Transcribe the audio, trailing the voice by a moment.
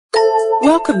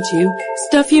Welcome to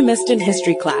Stuff You Missed in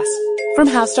History Class from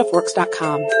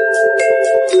HowStuffWorks.com.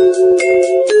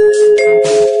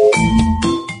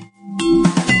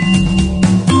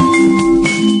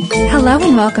 Hello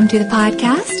and welcome to the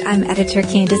podcast. I'm editor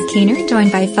Candace Keener,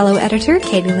 joined by fellow editor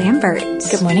Katie Lambert.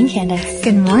 Good morning, Candace.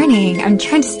 Good morning. I'm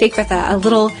trying to speak with a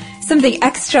little something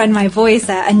extra in my voice,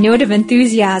 a note of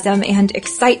enthusiasm and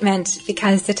excitement,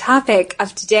 because the topic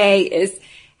of today is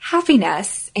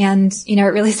happiness. And, it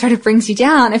really sort of brings you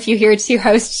down if you hear two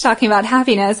hosts talking about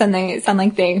happiness and they sound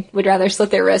like they would rather slit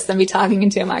their wrists than be talking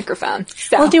into a microphone.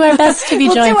 So we'll do our best to be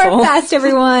joyful. We'll do our best,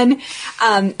 everyone.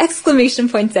 Exclamation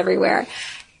points everywhere.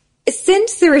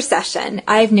 Since the recession,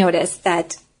 I've noticed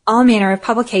that all manner of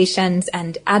publications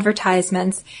and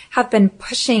advertisements have been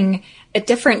pushing a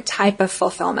different type of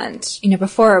fulfillment.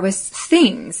 Before it was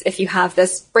things. If you have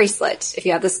this bracelet, if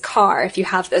you have this car, if you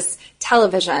have this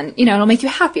television, it'll make you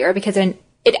happier because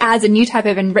it adds a new type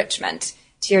of enrichment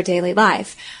to your daily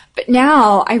life. But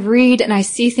now I read and I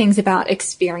see things about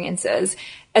experiences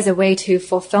as a way to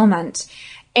fulfillment.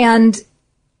 And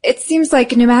it seems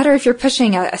like no matter if you're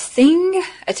pushing a thing,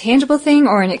 a tangible thing,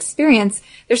 or an experience,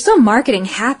 they're still marketing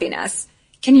happiness.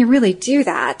 Can you really do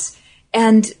that?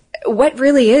 And what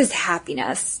really is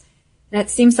happiness? And it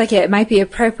seems like it might be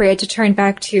appropriate to turn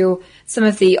back to some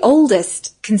of the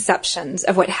oldest conceptions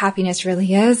of what happiness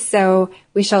really is. So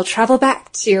we shall travel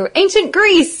back to ancient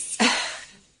Greece.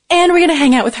 And we're going to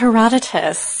hang out with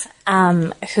Herodotus,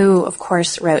 who, of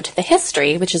course, wrote the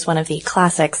History, which is one of the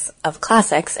classics of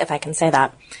classics, if I can say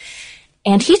that.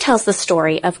 And he tells the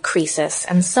story of Croesus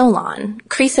and Solon.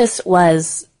 Croesus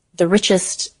was the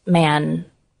richest man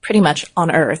pretty much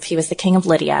on earth. He was the king of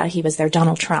Lydia. He was their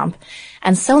Donald Trump.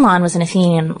 And Solon was an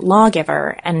Athenian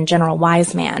lawgiver and general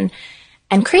wise man.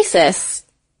 And Croesus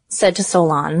said to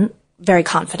Solon very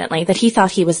confidently that he thought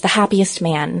he was the happiest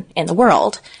man in the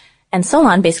world. And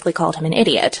Solon basically called him an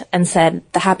idiot and said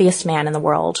the happiest man in the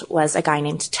world was a guy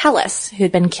named Tellus, who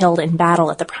had been killed in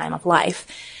battle at the prime of life.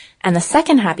 And the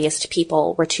second happiest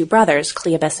people were two brothers,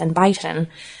 Cleobus and Biton,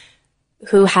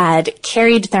 who had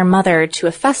carried their mother to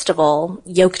a festival,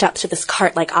 yoked up to this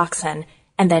cart like oxen,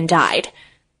 and then died.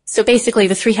 So basically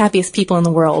the three happiest people in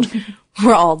the world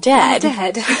were all dead.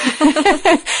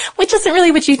 Which isn't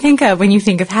really what you think of when you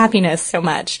think of happiness so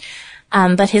much.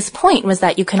 But his point was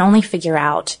that you can only figure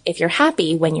out if you're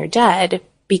happy when you're dead,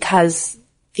 because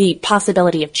the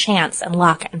possibility of chance and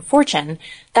luck and fortune,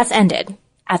 that's ended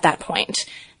at that point.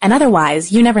 And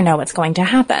otherwise, you never know what's going to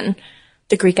happen.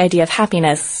 The Greek idea of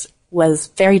happiness was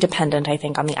very dependent, I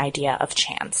think, on the idea of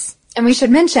chance. And we should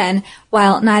mention,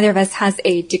 while neither of us has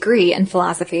a degree in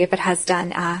philosophy, but has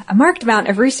done a marked amount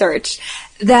of research,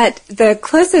 that the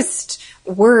closest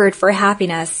word for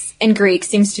happiness in Greek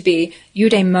seems to be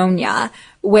eudaimonia,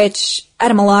 which,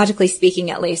 etymologically speaking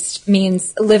at least,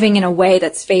 means living in a way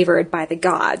that's favored by the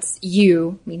gods.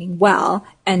 Eu meaning well,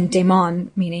 and daimon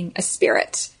meaning a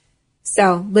spirit.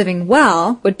 So living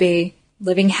well would be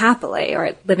living happily,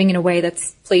 or living in a way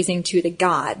that's pleasing to the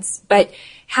gods. But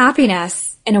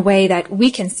happiness in a way that we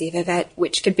conceive of it,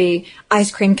 which could be ice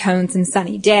cream cones and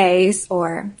sunny days,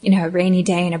 or, a rainy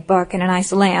day in a book and a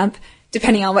nice lamp,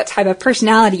 depending on what type of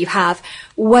personality you have,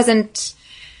 wasn't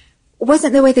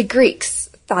the way the Greeks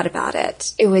thought about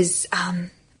it. It was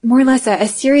more or less a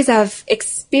series of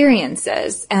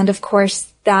experiences, and of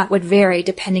course that would vary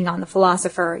depending on the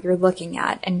philosopher you're looking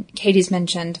at. And Katie's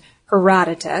mentioned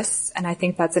Herodotus, and I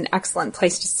think that's an excellent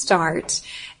place to start.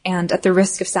 And at the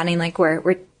risk of sounding like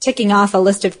we're ticking off a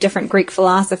list of different Greek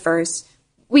philosophers,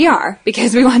 we are,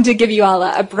 because we want to give you all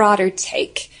a broader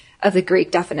take of the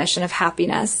Greek definition of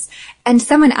happiness. And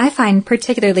someone I find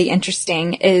particularly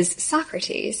interesting is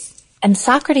Socrates. And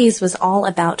Socrates was all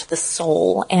about the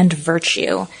soul and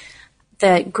virtue.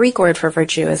 The Greek word for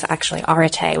virtue is actually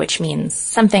arete, which means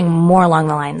something more along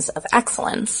the lines of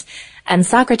excellence. And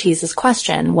Socrates'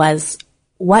 question was,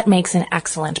 what makes an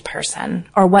excellent person,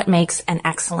 or what makes an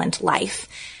excellent life?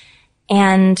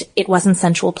 And it wasn't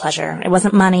sensual pleasure. It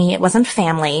wasn't money. It wasn't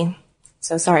family.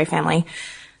 So sorry, family.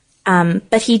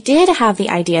 But he did have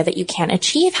the idea that you can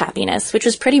achieve happiness, which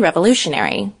was pretty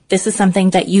revolutionary. This is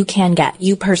something that you can get,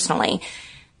 you personally.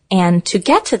 And to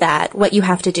get to that, what you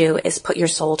have to do is put your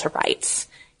soul to rights.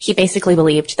 He basically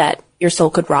believed that your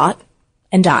soul could rot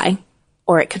and die,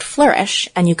 or it could flourish,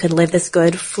 and you could live this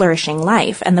good, flourishing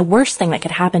life. And the worst thing that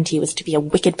could happen to you is to be a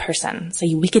wicked person. So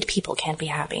you wicked people can't be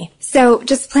happy. So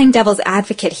just playing devil's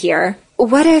advocate here,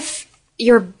 what if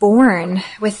you're born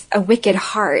with a wicked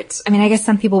heart? I mean, I guess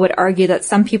some people would argue that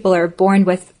some people are born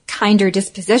with kinder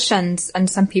dispositions, and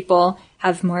some people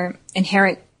have more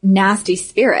inherent nasty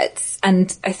spirits.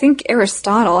 And I think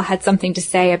Aristotle had something to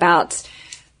say about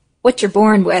what you're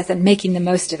born with and making the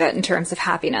most of it in terms of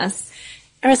happiness.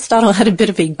 Aristotle had a bit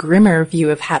of a grimmer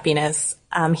view of happiness.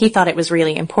 He thought it was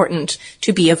really important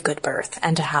to be of good birth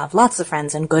and to have lots of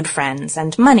friends and good friends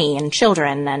and money and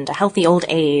children and a healthy old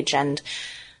age and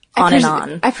on and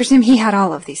on. I presume he had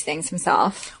all of these things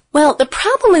himself. Well, the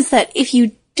problem is that if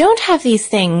you don't have these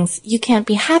things, you can't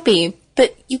be happy,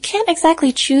 but you can't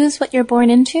exactly choose what you're born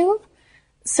into.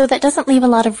 So that doesn't leave a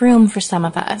lot of room for some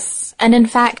of us. And in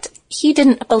fact, he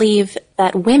didn't believe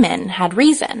that women had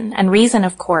reason. And reason,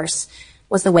 of course,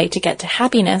 was the way to get to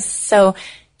happiness. So,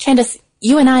 Candace,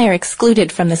 you and I are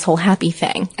excluded from this whole happy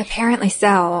thing. Apparently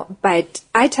so, but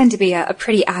I tend to be a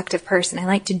pretty active person. I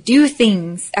like to do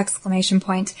things, !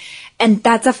 And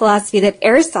that's a philosophy that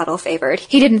Aristotle favored.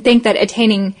 He didn't think that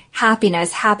attaining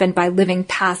happiness happened by living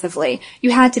passively.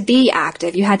 You had to be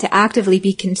active. You had to actively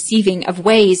be conceiving of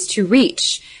ways to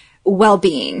reach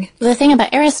well-being. The thing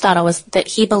about Aristotle was that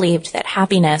he believed that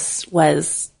happiness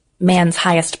was man's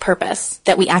highest purpose,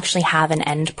 that we actually have an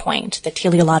end point, the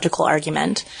teleological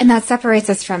argument. And that separates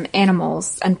us from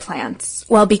animals and plants.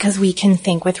 Well, because we can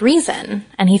think with reason.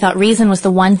 And he thought reason was the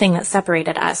one thing that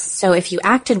separated us. So if you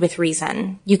acted with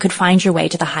reason, you could find your way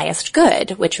to the highest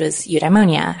good, which was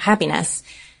eudaimonia, happiness.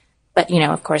 But,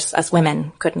 of course, us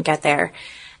women couldn't get there.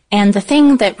 And the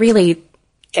thing that really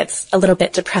gets a little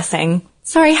bit depressing,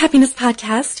 sorry, happiness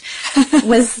podcast,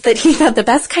 was that he thought the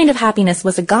best kind of happiness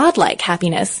was a godlike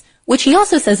happiness, which he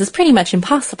also says is pretty much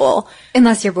impossible.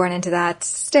 Unless you're born into that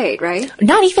state, right?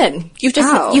 Not even. You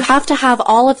have to have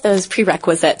all of those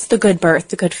prerequisites, the good birth,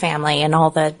 the good family, and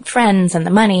all the friends and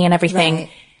the money and everything. Right.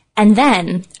 And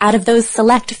then, out of those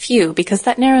select few, because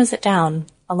that narrows it down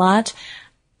a lot,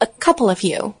 a couple of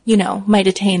you, might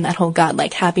attain that whole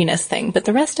godlike happiness thing, but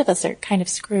the rest of us are kind of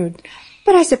screwed.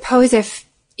 But I suppose if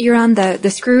you're on the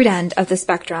screwed end of the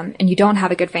spectrum and you don't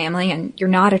have a good family and you're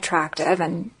not attractive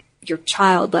and you're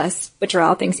childless, which are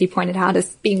all things he pointed out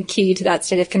as being key to that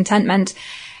state of contentment,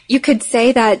 you could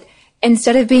say that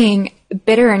instead of being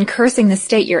bitter and cursing the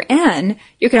state you're in,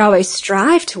 you could always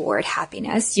strive toward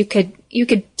happiness. You could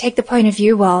take the point of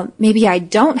view, well, maybe I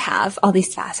don't have all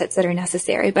these facets that are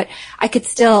necessary, but I could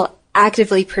still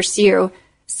actively pursue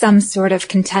some sort of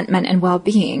contentment and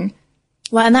well-being.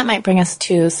 Well, and that might bring us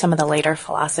to some of the later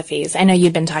philosophies. I know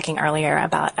you'd been talking earlier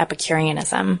about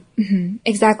Epicureanism. Mm-hmm,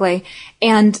 exactly.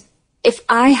 And if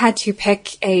I had to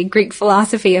pick a Greek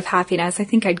philosophy of happiness, I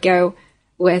think I'd go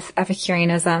with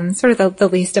Epicureanism, sort of the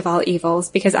least of all evils,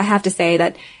 because I have to say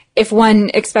that if one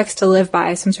expects to live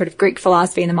by some sort of Greek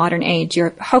philosophy in the modern age,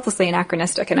 you're hopelessly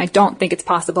anachronistic, and I don't think it's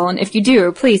possible. And if you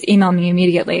do, please email me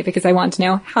immediately because I want to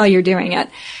know how you're doing it.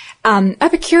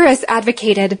 Epicurus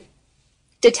advocated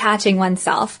detaching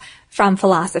oneself from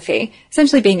philosophy,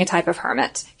 essentially being a type of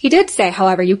hermit. He did say,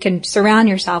 however, you can surround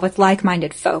yourself with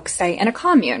like-minded folks, say, in a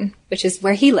commune, which is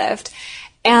where he lived.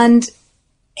 And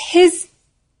his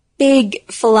big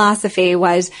philosophy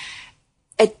was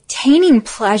attaining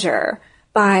pleasure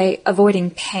by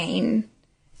avoiding pain.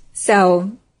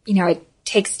 So, it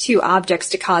takes two objects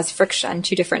to cause friction.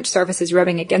 Two different surfaces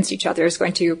rubbing against each other is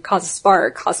going to cause a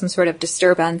spark, cause some sort of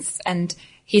disturbance. And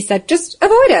he said, just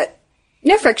avoid it.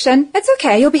 No friction. It's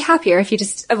okay. You'll be happier if you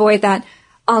just avoid that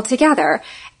altogether.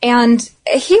 And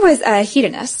he was a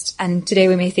hedonist. And today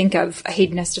we may think of a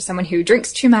hedonist as someone who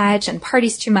drinks too much and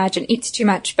parties too much and eats too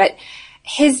much. But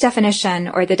his definition,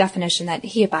 or the definition that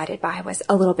he abided by, was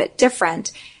a little bit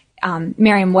different.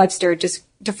 Merriam-Webster just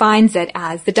defines it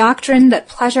as the doctrine that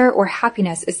pleasure or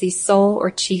happiness is the sole or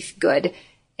chief good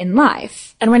in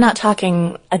life. And we're not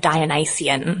talking a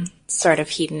Dionysian sort of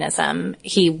hedonism.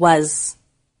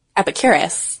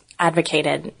 Epicurus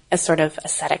advocated a sort of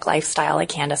ascetic lifestyle, like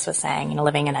Candace was saying,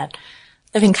 living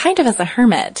kind of as a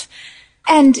hermit.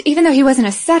 And even though he was an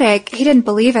ascetic, he didn't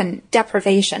believe in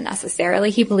deprivation necessarily.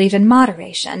 He believed in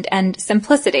moderation and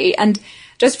simplicity. And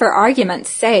just for argument's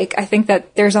sake, I think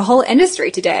that there's a whole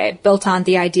industry today built on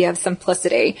the idea of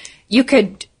simplicity. You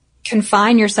could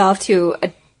confine yourself to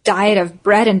a diet of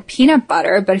bread and peanut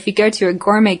butter, but if you go to a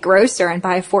gourmet grocer and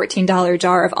buy a $14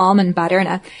 jar of almond butter and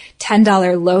a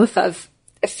 $10 loaf of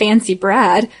fancy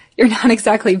bread, you're not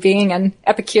exactly being an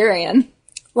Epicurean.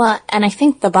 Well, and I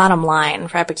think the bottom line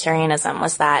for Epicureanism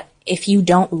was that if you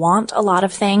don't want a lot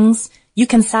of things, you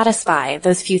can satisfy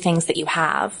those few things that you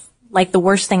have. Like, the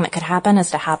worst thing that could happen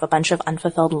is to have a bunch of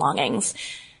unfulfilled longings.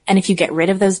 And if you get rid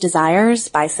of those desires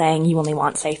by saying you only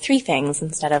want, say, 3 things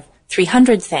instead of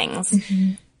 300 things,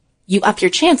 mm-hmm. you up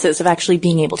your chances of actually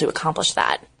being able to accomplish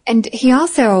that. And he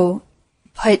also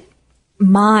put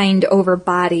mind over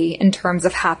body in terms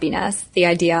of happiness, the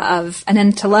idea of an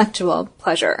intellectual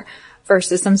pleasure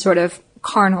versus some sort of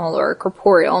carnal or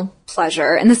corporeal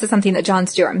pleasure. And this is something that John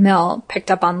Stuart Mill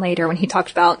picked up on later when he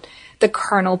talked about the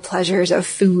carnal pleasures of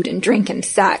food and drink and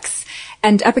sex.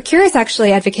 And Epicurus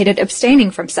actually advocated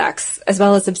abstaining from sex as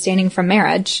well as abstaining from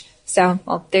marriage. So,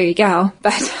 well, there you go.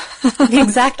 But the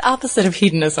exact opposite of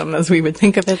hedonism as we would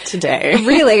think of it today.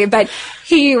 Really, but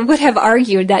he would have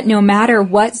argued that no matter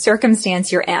what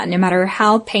circumstance you're in, no matter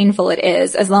how painful it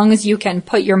is, as long as you can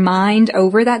put your mind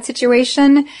over that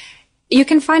situation, you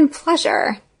can find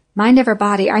pleasure. Mind over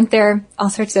body. Aren't there all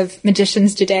sorts of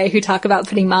magicians today who talk about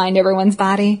putting mind over one's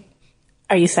body?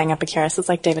 Are you saying Epicurus is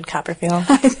like David Copperfield?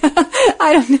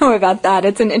 I don't know about that.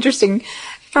 It's an interesting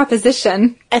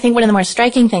proposition. I think one of the more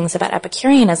striking things about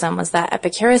Epicureanism was that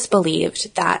Epicurus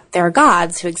believed that there are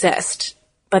gods who exist,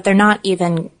 but they're not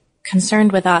even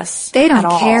concerned with us. They don't at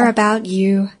all. care about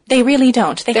you. They really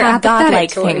don't. They're have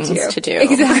godlike things to do.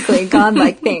 Exactly,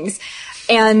 godlike things.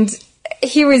 And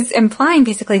he was implying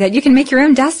basically that you can make your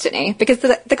own destiny because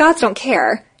the gods don't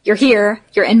care. You're here,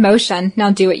 you're in motion,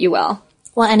 now do what you will.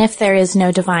 Well, and if there is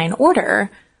no divine order,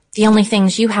 the only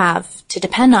things you have to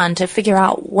depend on to figure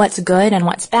out what's good and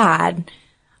what's bad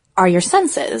are your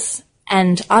senses.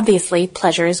 And obviously,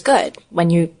 pleasure is good.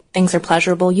 When things are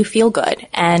pleasurable, you feel good.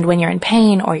 And when you're in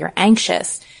pain or you're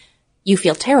anxious, you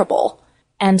feel terrible.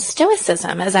 And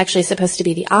Stoicism is actually supposed to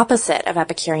be the opposite of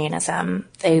Epicureanism.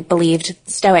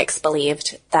 Stoics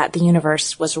believed that the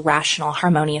universe was a rational,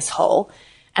 harmonious whole.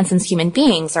 And since human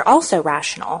beings are also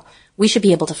rational, we should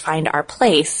be able to find our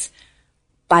place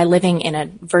by living in a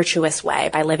virtuous way,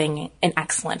 by living an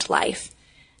excellent life.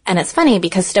 And it's funny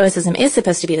because Stoicism is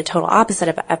supposed to be the total opposite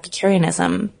of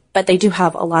Epicureanism, but they do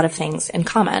have a lot of things in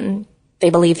common. They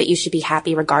believe that you should be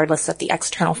happy regardless of the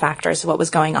external factors of what was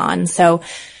going on. So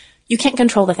you can't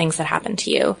control the things that happen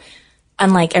to you.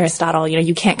 Unlike Aristotle,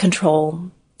 you can't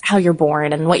control how you're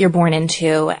born and what you're born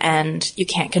into, and you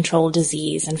can't control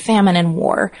disease and famine and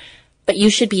war. But you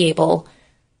should be able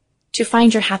to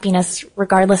find your happiness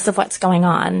regardless of what's going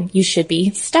on. You should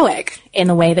be stoic in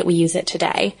the way that we use it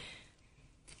today.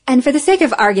 And for the sake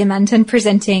of argument and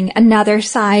presenting another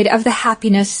side of the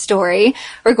happiness story,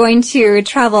 we're going to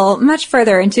travel much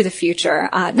further into the future,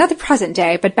 not the present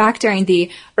day, but back during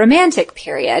the Romantic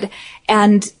period.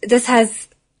 And this has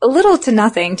little to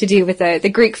nothing to do with the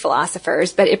Greek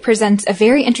philosophers, but it presents a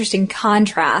very interesting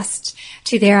contrast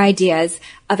to their ideas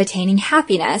of attaining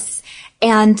happiness.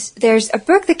 And there's a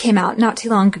book that came out not too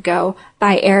long ago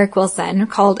by Eric Wilson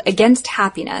called Against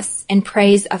Happiness in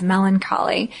Praise of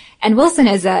Melancholy. And Wilson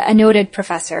is a noted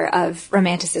professor of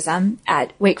Romanticism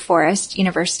at Wake Forest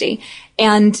University.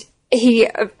 And he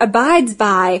abides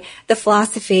by the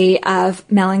philosophy of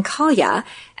melancholia.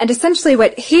 And essentially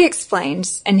what he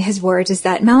explains in his words is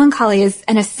that melancholy is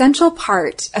an essential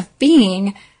part of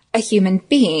being a human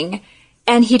being.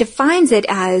 And he defines it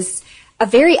as a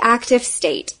very active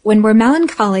state. When we're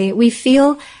melancholy, we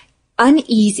feel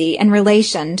uneasy in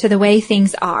relation to the way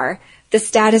things are, the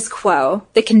status quo,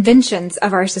 the conventions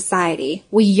of our society.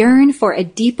 We yearn for a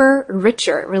deeper,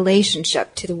 richer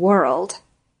relationship to the world.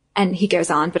 And he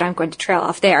goes on, but I'm going to trail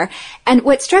off there. And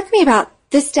what struck me about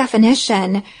this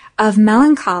definition of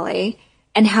melancholy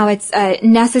and how it's a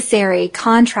necessary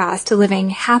contrast to living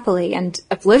happily and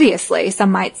obliviously,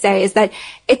 some might say, is that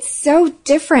it's so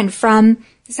different from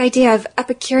this idea of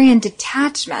Epicurean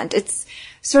detachment. It's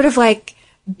sort of like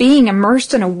being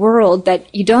immersed in a world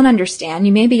that you don't understand.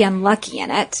 You may be unlucky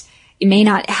in it. You may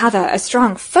not have a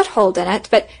strong foothold in it,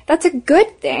 but that's a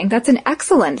good thing. That's an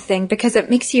excellent thing because it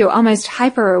makes you almost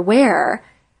hyper-aware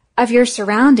of your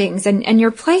surroundings and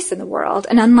your place in the world.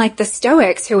 And unlike the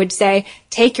Stoics who would say,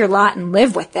 take your lot and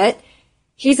live with it,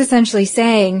 he's essentially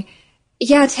saying,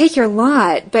 yeah, take your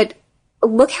lot, but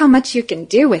look how much you can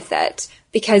do with it,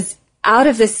 because out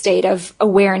of this state of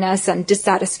awareness and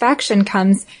dissatisfaction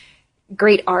comes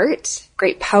great art,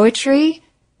 great poetry,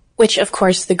 which of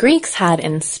course the Greeks had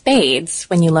in spades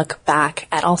when you look back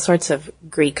at all sorts of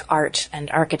Greek art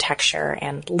and architecture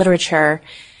and literature.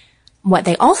 What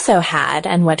they also had,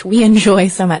 and what we enjoy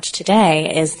so much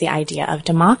today, is the idea of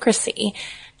democracy.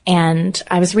 And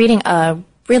I was reading a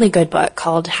really good book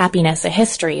called Happiness, a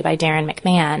History by Darren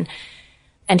McMahon,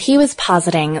 and he was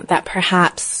positing that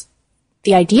perhaps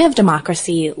the idea of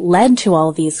democracy led to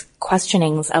all these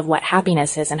questionings of what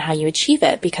happiness is and how you achieve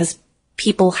it, because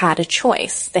people had a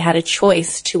choice. They had a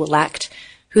choice to elect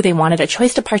who they wanted, a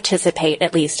choice to participate,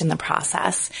 at least in the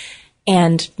process.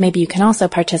 And maybe you can also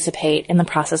participate in the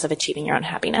process of achieving your own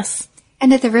happiness.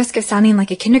 And at the risk of sounding like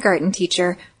a kindergarten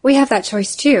teacher, we have that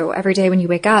choice too. Every day when you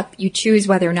wake up, you choose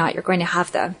whether or not you're going to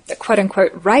have the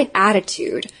quote-unquote right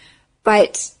attitude.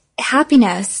 But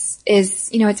happiness is,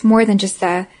 it's more than just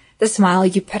the the smile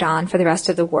you put on for the rest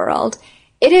of the world.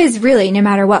 It is really, no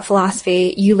matter what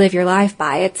philosophy you live your life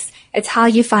by, it's how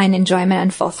you find enjoyment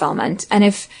and fulfillment. And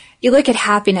if you look at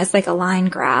happiness like a line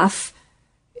graph,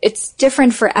 it's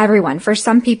different for everyone. For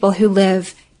some people who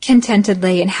live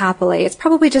contentedly and happily, it's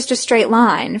probably just a straight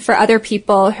line. For other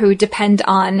people who depend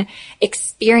on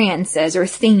experiences or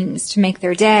themes to make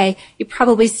their day, you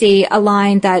probably see a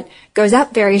line that goes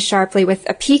up very sharply with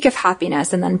a peak of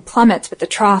happiness and then plummets with the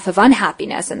trough of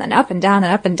unhappiness and then up and down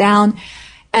and up and down.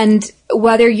 And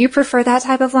whether you prefer that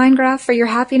type of line graph for your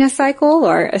happiness cycle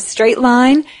or a straight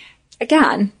line,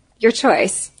 again, your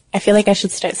choice. I feel like I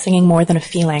should start singing More Than a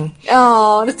Feeling.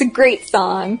 Oh, that's a great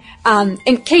song.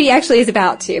 And Katie actually is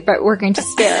about to, but we're going to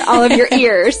spare all of your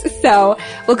ears. So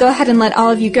we'll go ahead and let all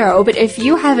of you go. But if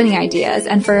you have any ideas,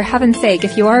 and for heaven's sake,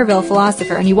 if you are a real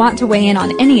philosopher and you want to weigh in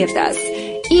on any of this,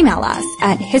 email us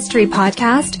at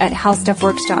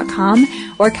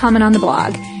historypodcast@howstuffworks.com or comment on the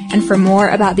blog. And for more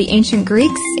about the ancient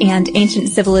Greeks and ancient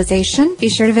civilization, be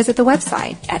sure to visit the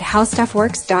website at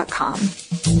howstuffworks.com.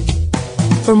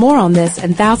 For more on this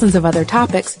and thousands of other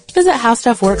topics, visit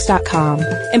howstuffworks.com.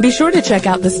 And be sure to check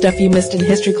out the Stuff You Missed in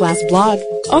History Class blog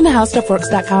on the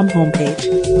howstuffworks.com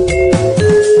homepage.